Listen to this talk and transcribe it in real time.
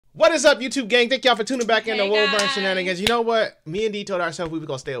What is up, YouTube gang? Thank y'all for tuning back in to Hey, Woburn guys. Shenanigans. You know what? Me and D told ourselves we were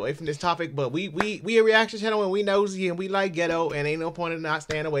gonna stay away from this topic, but we a reaction channel and we nosy and we like ghetto, and ain't no point in not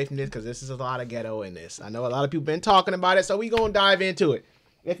staying away from this because this is a lot of ghetto in this. I know a lot of people been talking about it, so we gonna dive into it.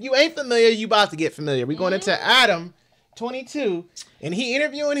 If you ain't familiar, you about to get familiar. We going into Adam, 22, and he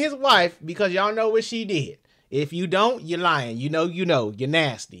interviewing his wife because y'all know what she did. If you don't, you're lying. You know, you're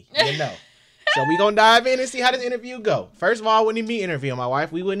nasty. You know. So we gonna dive in and see how this interview go. First of all, wouldn't be interviewing my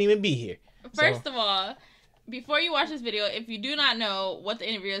wife. We wouldn't even be here. First of all, before you watch this video, if you do not know what the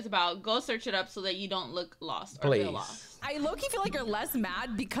interview is about, go search it up so that you don't look lost or feel lost. I low-key feel like you're less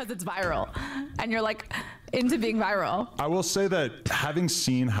mad because it's viral and you're like into being viral. I will say that having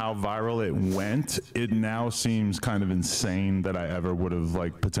seen how viral it went, it now seems kind of insane that I ever would have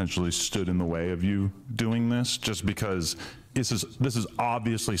like potentially stood in the way of you doing this, just because this is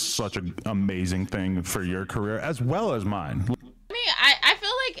obviously such an amazing thing for your career as well as mine. I mean, I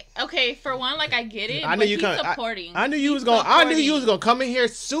feel like, okay, for one, like, I get it, I knew but you he's come, supporting. I knew you was gonna come in here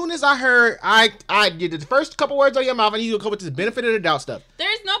as soon as I heard I did the first couple words on your mouth. I knew you would come with this benefit of the doubt stuff.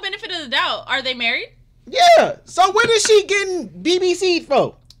 There's no benefit of the doubt. Are they married? Yeah. So what is she getting BBC'd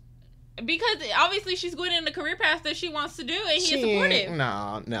for? Because obviously she's going in the career path that she wants to do, and he is supportive.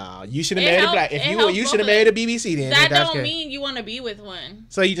 No. You should have married a black. If you should have both married a BBC then. That that's don't good. mean you want to be with one.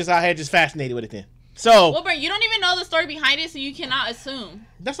 So you just out here just fascinated with it then. So Wilbur, you don't even know the story behind it, so you cannot assume.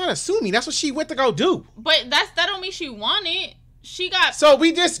 that's not assuming. That's what she went to go do. But that don't mean she wanted. She got. So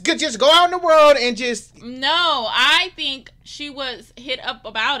we just go out in the world and just. No, I think she was hit up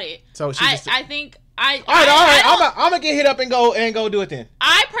about it. So she I think. All right. I'm gonna get hit up and go do it then.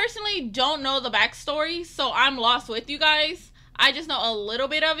 I personally don't know the backstory, so I'm lost with you guys. I just know a little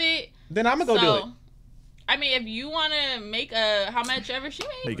bit of it. Then I'm gonna go do it. I mean, if you want to make how much ever she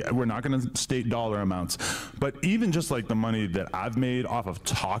made. Like, we're not going to state dollar amounts, but even just like the money that I've made off of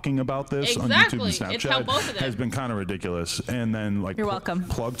talking about this on YouTube and It's helped both of Snapchat them. has been kind of ridiculous. And then like You're welcome.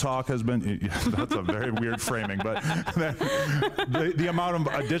 Plug Talk has been, that's a very weird framing, but the amount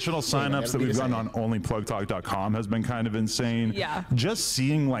of additional signups that we've gotten on onlyplugtalk.com has been kind of insane. Yeah. Just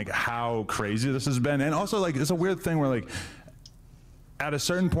seeing like how crazy this has been. And also like, it's a weird thing where like at a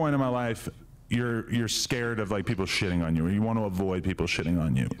certain point in my life, you're scared of like people shitting on you, or you want to avoid people shitting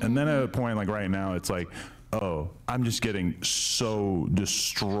on you. And then at a point like right now, it's like, oh, I'm just getting so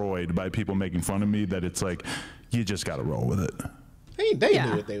destroyed by people making fun of me that it's like, you just got to roll with it. They Yeah.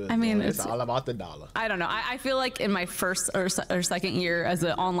 knew what they was I mean, doing. It's all about the dollar. I don't know. I feel like in my first or second year as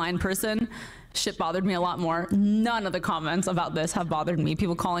an online person, shit bothered me a lot more. None of the comments about this have bothered me.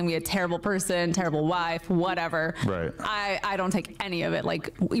 People calling me a terrible person, terrible wife, whatever. Right. I don't take any of it,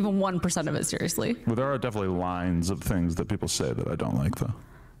 like even 1% of it seriously. Well, there are definitely lines of things that people say that I don't like, though.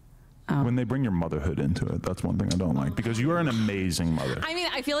 When they bring your motherhood into it, that's one thing I don't like, because you are an amazing mother. I mean,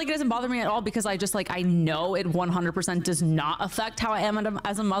 I feel like it doesn't bother me at all because I just like, I know it 100% does not affect how I am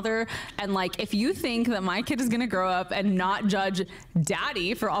as a mother. And like, if you think that my kid is going to grow up and not judge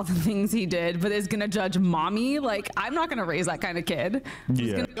daddy for all the things he did, but is going to judge mommy, like, I'm not going to raise that kind of kid.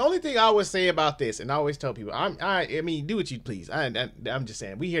 Yeah. The only thing I would say about this, and I always tell people, I mean, do what you please. I'm just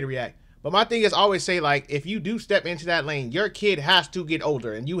saying, we here to react. But my thing is always say, like, if you do step into that lane, your kid has to get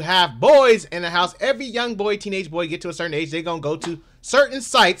older. And you have boys in the house. Every young boy, teenage boy get to a certain age, they're going to go to certain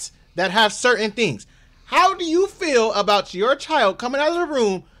sites that have certain things. How do you feel about your child coming out of the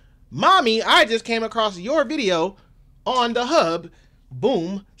room? Mommy, I just came across your video on the hub.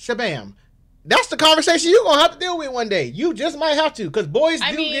 Boom, shabam. That's the conversation you're going to have to deal with one day. You just might have to, because boys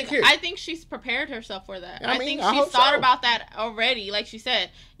do get curious. I think she's prepared herself for that. I I mean, think I she's hope thought so. about that already. Like she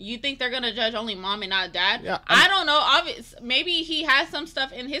said, you think they're going to judge only mom and not dad? Yeah, I don't know. Maybe he has some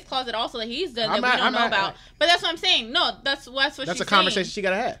stuff in his closet also that he's done that we don't know about. But that's what I'm saying. No, that's what she's saying. That's a conversation she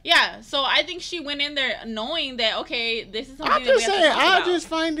got to have. Yeah, so I think she went in there knowing that, okay, this is something I'm that we just have to saying, talk I about. just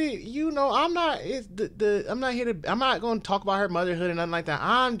find it, I'm not, I'm not here to, I'm not going to talk about her motherhood and nothing like that.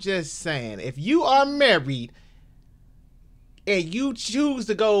 I'm just saying, if you are married and you choose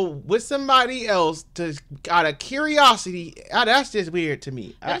to go with somebody else out of curiosity, that's just weird to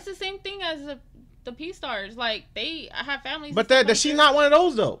me. But it's the same thing as the P-stars. Like, they have families. But and stuff she's like not one of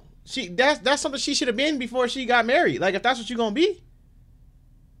those though. That's something she should have been before she got married. Like, if that's what you're going to be.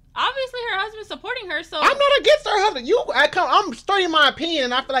 Obviously, her husband's supporting her, so I'm not against her husband. I'm stating my opinion,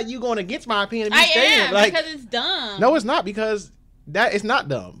 and I feel like you going against my opinion. I am, like, because it's dumb. no, it's not, because that is not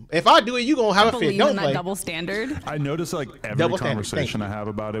dumb. If I do it, you gonna have a fit. Believe Don't in that play. double standard. I notice like every Double standard. conversation I have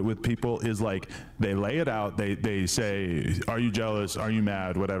about it with people is like they lay it out. They say, "Are you jealous? Are you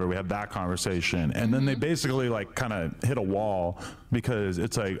mad? Whatever." We have that conversation, and then they basically like kind of hit a wall because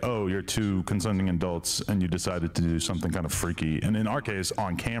it's like, "Oh, you're two consenting adults, and you decided to do something kind of freaky." And in our case,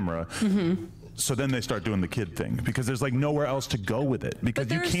 on camera. So then they start doing the kid thing because there's like nowhere else to go with it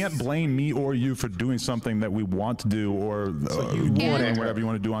because you can't blame me or you for doing something that we want to do or doing whatever you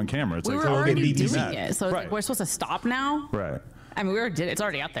want to do on camera. It's We like, were oh, already be doing mad. it, so it's like we're supposed to stop now. Right. I mean, we already did it. It's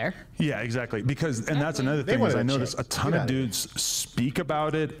already out there. Yeah, exactly. Because, and that's another They thing is wanted I a notice check. a ton Get of outta here. dudes speak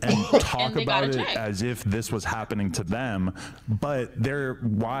about it and talk And they got about a it check. as if this was happening to them, but their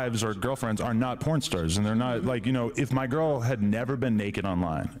wives or girlfriends are not porn stars, and they're not like, you know, if my girl had never been naked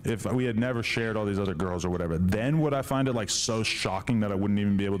online, if we had never shared all these other girls or whatever, then would I find it like so shocking that I wouldn't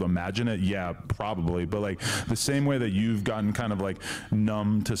even be able to imagine it? Yeah, probably. But like the same way that you've gotten kind of like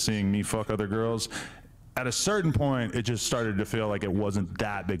numb to seeing me fuck other girls, at a certain point, it just started to feel like it wasn't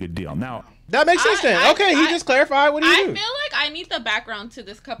that big a deal. Now, That makes sense then. Okay, he just clarified what he I do. feel like I need the background to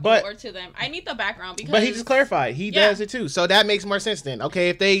this couple But- or to them. I need the background because. But he just clarified. He Yeah. does it too. So that makes more sense then. Okay,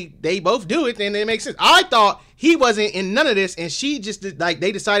 if they both do it, then it makes sense. I thought he wasn't in none of this and she just did, like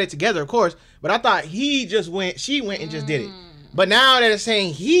they decided together, of course. But I thought she went and just did it. But now that it's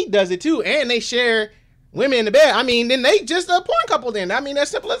saying he does it too and they share women in the bed, I mean, then they just a porn couple then. I mean, as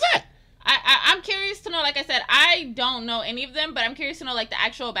simple as that. I'm curious to know. Like I said, I don't know any of them, but I'm curious to know like the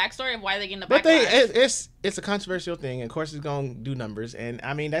actual backstory of why they're getting the But backlash. it's a controversial thing, and of course it's gonna do numbers. And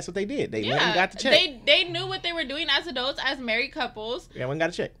I mean that's what they did. They went and got the check. They knew what they were doing as adults, as married couples. Yeah, went and got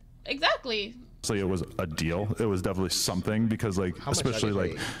a check. Exactly. so it was a deal. It was definitely something because like, How much especially I get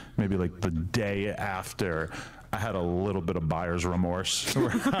like paid? maybe like the day after, I had a little bit of buyer's remorse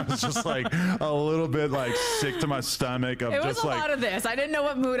where I was just like a little bit like sick to my stomach of It was just a like, lot of this. I didn't know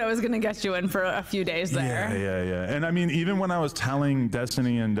what mood I was going to get you in for a few days there. yeah. And I mean, even when I was telling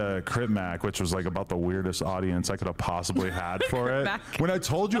Destiny and Crit Mac, which was like about the weirdest audience I could have possibly had for it, Mac. when I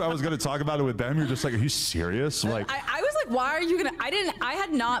told you I was going to talk about it with them, you're just like, are you serious? Like, I was like, why are you gonna? I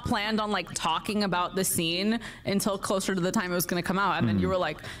had not planned on like talking about the scene until closer to the time it was gonna come out, and then you were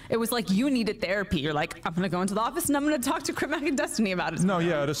like, it was like you needed therapy. You're like, I'm gonna go into the office and I'm gonna talk to Crit Mac and Destiny about it. no,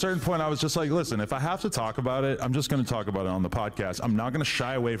 yeah. At a certain point, I was just like, listen, if I have to talk about it, I'm just going to talk about it on the podcast. I'm not going to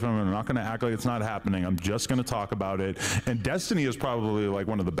shy away from it. I'm not going to act like it's not happening. I'm just going to talk about it. And Destiny is probably like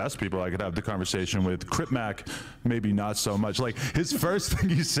one of the best people I could have the conversation with. Crit Mac, maybe not so much. Like his first thing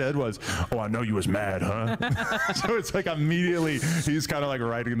he said was, "Oh, I know you was mad, huh?" So it's like immediately he's kind of like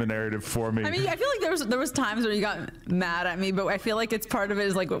writing the narrative for me. I mean, I feel like there was times where you got mad at me, but I feel like it's part of it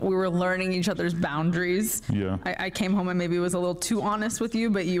is like we were learning each other's boundaries. Yeah. I came home and maybe was a little too honest with you,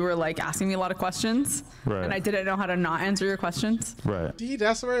 but you were like asking me a lot of questions, Right. and I didn't know how to not answer your questions. Right. See,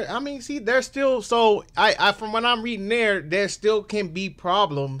 that's where I mean. See, there's still so I from what I'm reading there still can be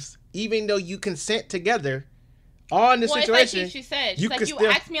problems even though you consent together on the Well, situation. it's like she said. you She's like, could you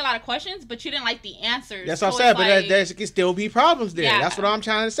still- asked me a lot of questions, but you didn't like the answers. That's So what I said. it's But like- there can still be problems there. Yeah. That's what I'm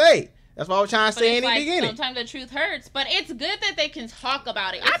trying to say. That's what I was trying to But say it's in the like, beginning. sometimes the truth hurts, but it's good that they can talk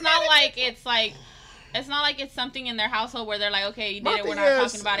about it. It's not like it's not like it's something in their household where they're like, okay, you My did it, we're thing not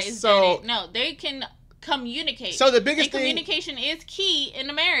is, talking about it. It's so- dead. No, they can communicate. So the biggest and thing- communication is key in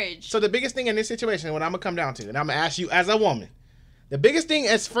a marriage. So the biggest thing in this situation, what I'm gonna come down to, and I'm gonna ask you as a woman, the biggest thing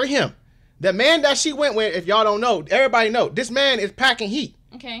is for him, the man that she went with. If y'all don't know, everybody know this man is packing heat.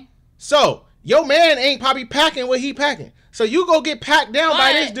 Okay. So your man ain't probably packing what he packing. So you go get packed down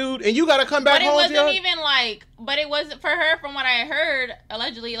by But- this dude, and you gotta come back But it home. to your- wasn't even like, but it wasn't for her from what I heard,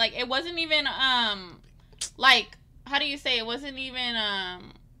 allegedly, like it wasn't even, like, how do you say, it wasn't even,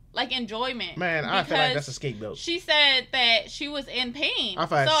 like enjoyment. Man, I feel like Because that's a scapegoat. She said that she was in pain. I So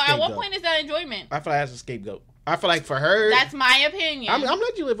feel like that's at what scapegoat. point is that enjoyment? I feel like that's a scapegoat. I feel like for her, That's my opinion. I'm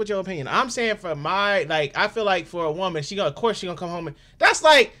letting you live with your opinion. I'm saying for my, like, I feel like for a woman, of course she gonna come home and, that's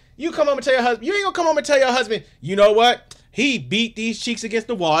like, you come home and tell your husband, you ain't gonna come home and tell your husband, you know what? He beat these cheeks against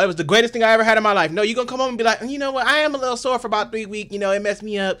the wall. It was the greatest thing I ever had in my life. No, you gonna come home and be like, you know what? I am a little sore for about 3 weeks. You know, it messed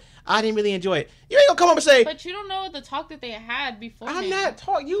me up. I didn't really enjoy it. You ain't gonna come home and say, But you don't know the talk that they had before. I'm not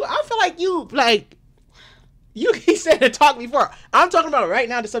talking. I feel like you, like, he said to talk before. I'm talking about right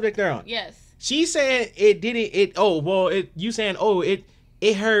now the subject they're on. Yes. She's saying it didn't. You saying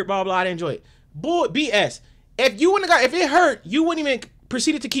it hurt. Blah blah. I didn't enjoy it. Bull BS. If it hurt, you wouldn't even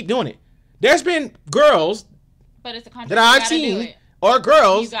proceeded to keep doing it. There's been girls But it's a contract. that You I've gotta do seen it. or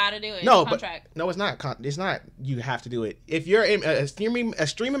girls. You gotta do it. No, It's a contract. but no, it's not. It's not. You have to do it. If you're in a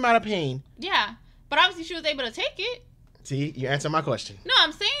extreme amount of pain. Yeah. But obviously she was able to take it. See, you answer my question. No,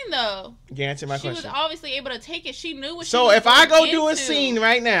 I'm saying though. You answer my She question. was obviously able to take it. She knew what. So she was if I go going do a into. scene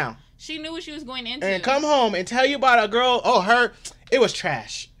right now She knew what she was going into. and come home and tell you about a girl, it was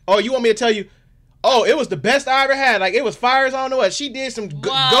trash. Oh, you want me to tell you? Oh, it was the best I ever had. Like, it was fires on the what? She did some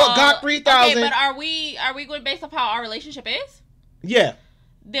got 3,000. Okay, but are we going based off how our relationship is? Yeah.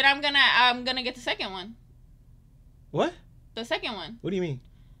 Then I'm gonna get the second one. What? The second one. What do you mean?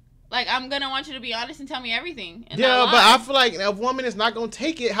 Like, I'm gonna want you to be honest and tell me everything. And Yeah, not but lie. I feel like a woman is not gonna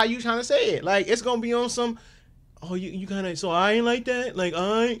take it how you trying to say it. Like, it's gonna be on some. Oh, you kind of. So I ain't like that. Like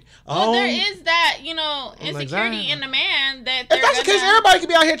I ain't. Well, there is that, insecurity that. in the man that. If that's the case, everybody could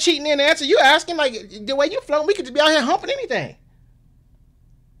be out here cheating in the answer. You asking like the way you flow, we could just be out here humping anything.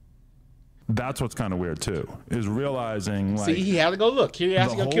 That's what's kind of weird too, is realizing like See, he had to go look.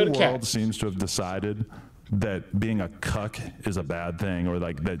 Curiosity the gonna kill whole the world cat. seems to have decided that being a cuck is a bad thing, or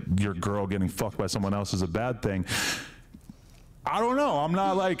like that your girl getting fucked by someone else is a bad thing. I don't know. I'm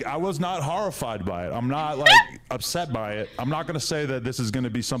not like, I was not horrified by it. I'm not like upset by it. I'm not going to say that this is going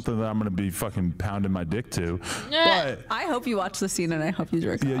to be something that I'm going to be fucking pounding my dick to. But I hope you watch the scene and I hope you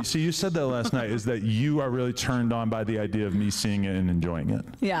jerk yeah, off. see, you said that last night, is that you are really turned on by the idea of me seeing it and enjoying it.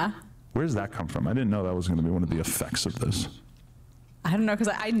 Yeah. Where does that come from? I didn't know that was going to be one of the effects of this. I don't know,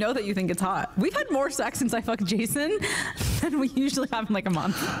 because I know that you think it's hot. We've had more sex since I fucked Jason than we usually have in like a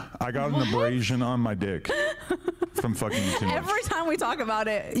month. I got an abrasion on my dick from fucking you too much. Every time we talk about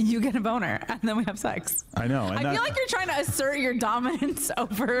it, you get a boner, and then we have sex. I know. And I feel like you're trying to assert your dominance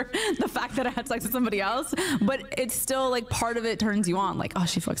over the fact that I had sex with somebody else, but it's still like part of it turns you on. Like, oh,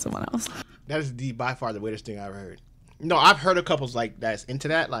 she fucked someone else. That is by far the weirdest thing I've heard. No, I've heard of couples like that's into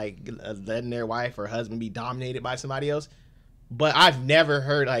that, like letting their wife or husband be dominated by somebody else. But I've never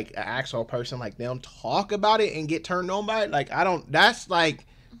heard like an actual person like them talk about it and get turned on by it. Like I don't. That's like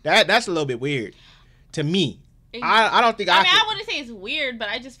that's a little bit weird to me. I don't think I. I wouldn't say it's weird, but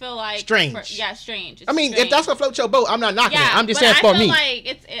I just feel like strange. Strange. It's I mean, strange. if that's what floats your boat, I'm not knocking it. I'm just but saying for me.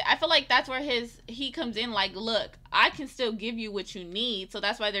 I feel like that's where he comes in. Like, look, I can still give you what you need, so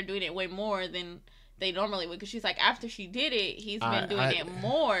that's why they're doing it way more than they normally would. Because she's like, after she did it, he's been doing it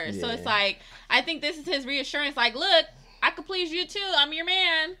more. Yeah. So it's like, I think this is his reassurance. Like, look, I could please you too. I'm your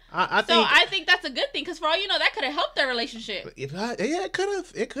man. I think that's a good thing, because for all you know, that could have helped their relationship. It could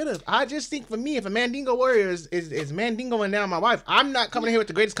have. It could have. I just think for me, if a Mandingo warrior is Mandingoing down my wife, I'm not coming here with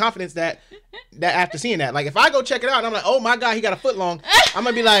the greatest confidence that after seeing that. Like if I go check it out and I'm like, oh my God, he got a foot long, I'm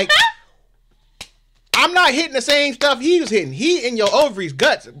gonna be like, I'm not hitting the same stuff he was hitting. He in your ovaries,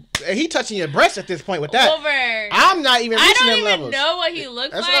 guts. He touching your breasts at this point with that. I'm not even reaching them levels. I don't even know what he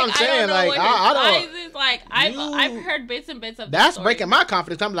looks That's like. what I'm saying. I don't know like, what his size is. Like I've heard bits and bits of that's breaking my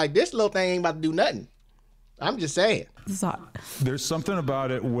confidence. I'm like, this little thing ain't about to do nothing. I'm just saying. There's something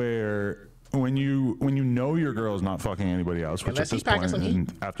about it where when you know your girl is not fucking anybody else, which Unless at this point,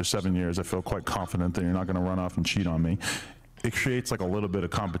 and after 7 years, I feel quite confident that you're not going to run off and cheat on me. It creates like a little bit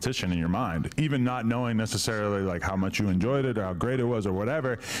of competition in your mind, even not knowing necessarily like how much you enjoyed it or how great it was or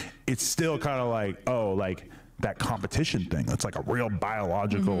whatever. It's still kind of like, oh, like that competition thing. It's like a real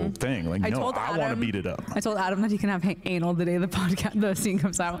biological thing. Like, I want to beat it up. I told Adam that he can have anal the day the scene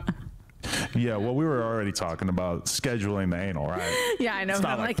comes out. Yeah, well, we were already talking about scheduling the anal, right? Yeah, I know. It's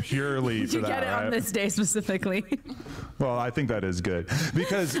not like purely for you that, get it right? on this day specifically. Well, I think that is good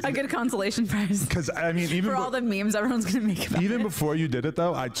because a good consolation prize. Because I mean, even for all the memes everyone's gonna make about even it. before you did it,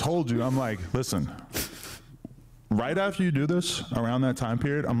 though, I told you, I'm like, listen. Right after you do this, around that time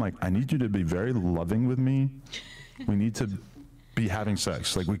period, I'm like, I need you to be very loving with me. We need to be having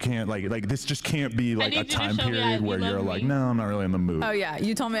sex. Like we can't like this just can't be like a time period where you're like, no, I'm not really in the mood. Oh yeah,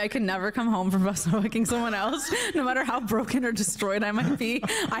 you told me I could never come home from fucking someone else, no matter how broken or destroyed I might be.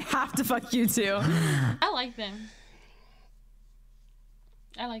 I have to fuck you too. I like them.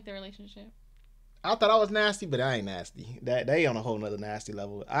 I like the relationship. I thought I was nasty, but I ain't nasty. That they on a whole nother nasty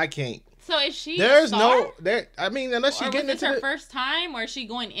level. I can't. So is she? There's no there. I mean, unless she's getting into it. Was this her first time, or is she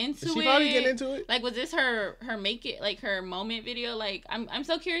going into it? She probably getting into it. Like, was this her make it like her moment video? Like, I'm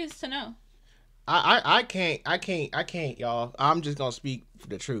so curious to know. I can't, y'all. I'm just gonna speak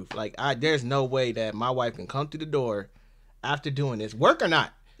the truth. Like, there's no way that my wife can come through the door after doing this, work or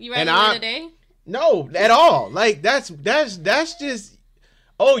not. You ready for today? No, at all. Like that's just.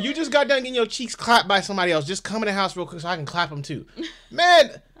 Oh, you just got done getting your cheeks clapped by somebody else. Just come in the house real quick so I can clap them too.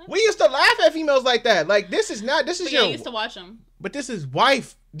 Man, we used to laugh at females like that. Like, this is your... I used to watch them. But this is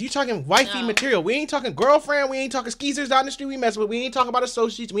wife. You talking wifey material. We ain't talking girlfriend. We ain't talking skeezers down the street we mess with. We ain't talking about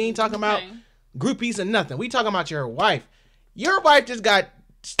associates. We ain't talking about groupies and nothing. We talking about your wife. Your wife just got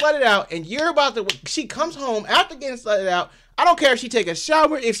slutted out and you're about to... She comes home after getting slutted out. I don't care if she take a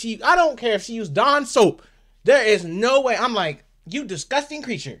shower. I don't care if she use Dawn soap. There is no way. I'm like, you disgusting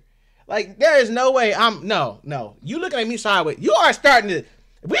creature. Like, there is no way. No. You looking at me sideways. You are starting to.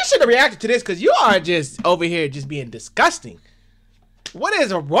 We should have reacted to this because you are just over here just being disgusting. What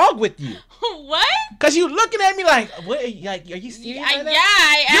is wrong with you? What? Because you looking at me like, what? Are you serious? Right now? Yeah,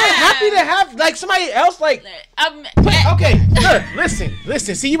 I am. You're happy to have like somebody else like. Okay, sir,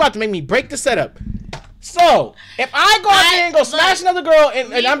 listen. See, you about to make me break the setup. So, if I go out there and go smash another girl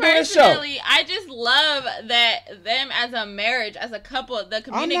and I'm doing a show. I just love that them as a marriage, as a couple, the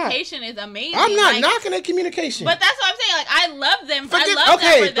communication is amazing. I'm not knocking the communication. But that's what I'm saying. Like, I love them.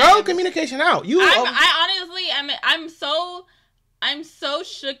 Them throw communication out. I'm so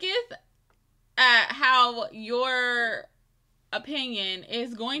shooketh at how your opinion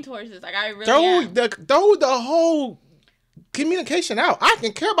is going towards this. Like, I really throw the whole communication out. I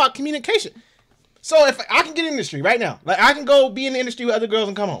can care about communication. So if I can get in the industry right now, like I can go be in the industry with other girls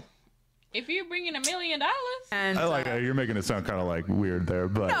and come home. If you're bringing $1 million, and I like you're making it sound kind of like weird there,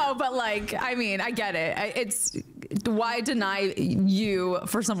 but no, but like I mean, I get it. It's why deny you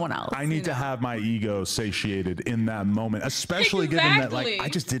for someone else? I need to have my ego satiated in that moment, especially given that like I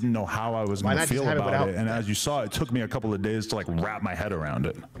just didn't know how I was going to feel about it, and as you saw, it took me a couple of days to like wrap my head around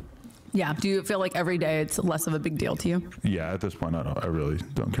it. Yeah. Do you feel like every day it's less of a big deal to you? Yeah. At this point, I really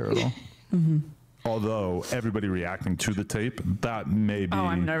don't care at all. Although everybody reacting to the tape, that may be. Oh,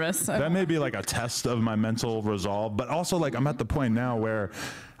 I'm nervous. That may be like a test of my mental resolve. But also, like, I'm at the point now where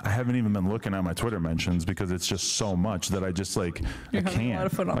I haven't even been looking at my Twitter mentions because it's just so much that I just like I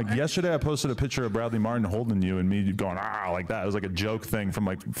can't. Like yesterday, I posted a picture of Bradley Martin holding you and me going like that. It was like a joke thing from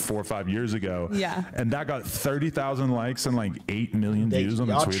like 4 or 5 years ago. Yeah. And that got 30,000 likes and like 8 million views on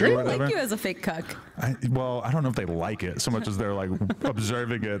the Twitter or whatever. Like you as a fake cuck. Well, I don't know if they like it so much as they're like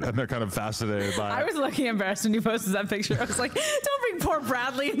observing it and they're kind of fascinated by it. I was looking embarrassed when you posted that picture. I was like, don't bring poor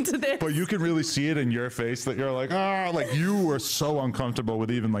Bradley into this. But you can really see it in your face that you're like, like you were so uncomfortable with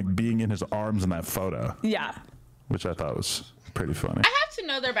even like being in his arms in that photo. Yeah. Which I thought was pretty funny. I have to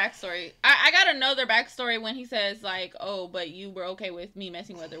know their backstory. I gotta know their backstory when he says like, oh, but you were okay with me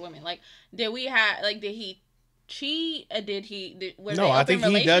messing with other women. Like, did he cheat? No, I think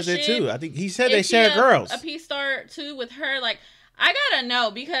he does it too. I think he said they share girls. A peace start too with her. Like, I gotta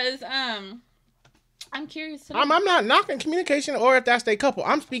know because I'm curious. I'm not knocking communication or if that's their couple.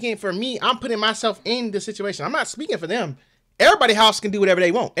 I'm speaking for me. I'm putting myself in the situation. I'm not speaking for them. Everybody's house can do whatever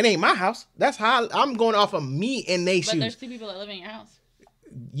they want. It ain't my house. That's how I'm going off of me and they shoes. But there's 2 people that live in your house.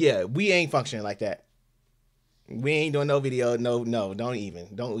 Yeah, we ain't functioning like that. We ain't doing no video. No, don't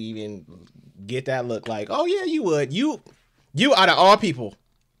even get that look like, oh yeah, you would. You out of all people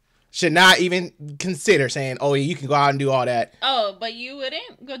should not even consider saying, oh yeah, you can go out and do all that. Oh, but you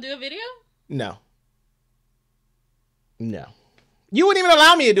wouldn't go do a video? No. You wouldn't even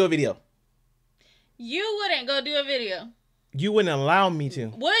allow me to do a video. You wouldn't go do a video. You wouldn't allow me to.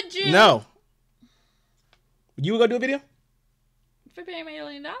 Would you? No. You would go do a video? For paying $1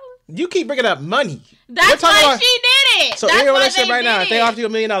 million? You keep bringing up money. That's why she did it. So in your relationship right now, if they offer you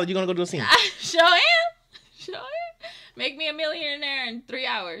 $1 million, you're going to go do a scene? Sure am. Make me a millionaire in 3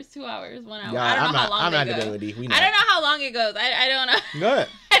 hours, 2 hours, 1 hour. I don't know how long it goes. I don't know how long it goes. I don't know. Go ahead.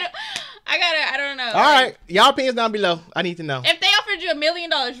 I don't know. All right. Y'all opinions down below. I need to know. If they offered you $1 million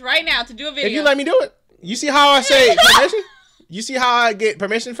right now to do a video. If you let me do it. You see how I say permission? You see how I get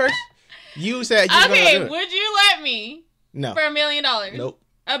permission first? You said you okay, do it. Would you let me? No. For $1 million? Nope.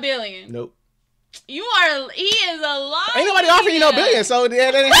 $1 billion? Nope. He is a liar. Ain't nobody offering you no billion, so that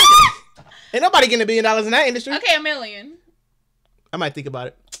ain't happening. Ain't nobody getting $1 billion in that industry. Okay, $1 million. I might think about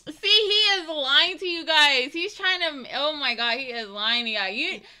it. See, he is lying to you guys. He's trying to. Oh my God, he is lying to y'all.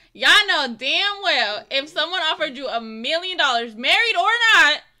 Y'all know damn well if someone offered you $1 million, married or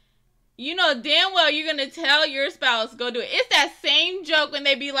not, you know damn well you're gonna tell your spouse go do it. It's that same joke when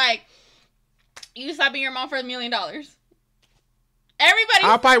they be like, "You slapping your mom for $1 million." Everybody.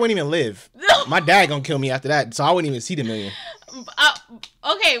 I probably wouldn't even live. My dad gonna kill me after that, so I wouldn't even see the $1 million.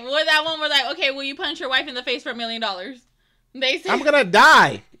 Okay, well that one was like, okay, will you punch your wife in the face for $1 million? They said, I'm gonna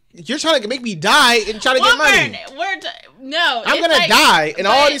die. You're trying to make me die and try to get money. No, I'm gonna die in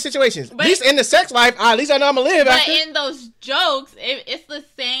all these situations. At least in the sex life, at least I know I'm gonna live. But in those jokes, it's the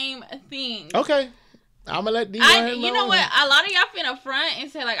same thing. Okay, I'm gonna let D. You know what? A lot of y'all finna front and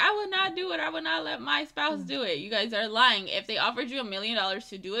say like, I would not do it. I would not let my spouse do it. You guys are lying. If they offered you $1 million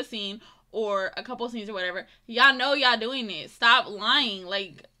to do a scene or a couple scenes or whatever, y'all know y'all doing it. Stop lying.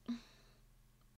 Like,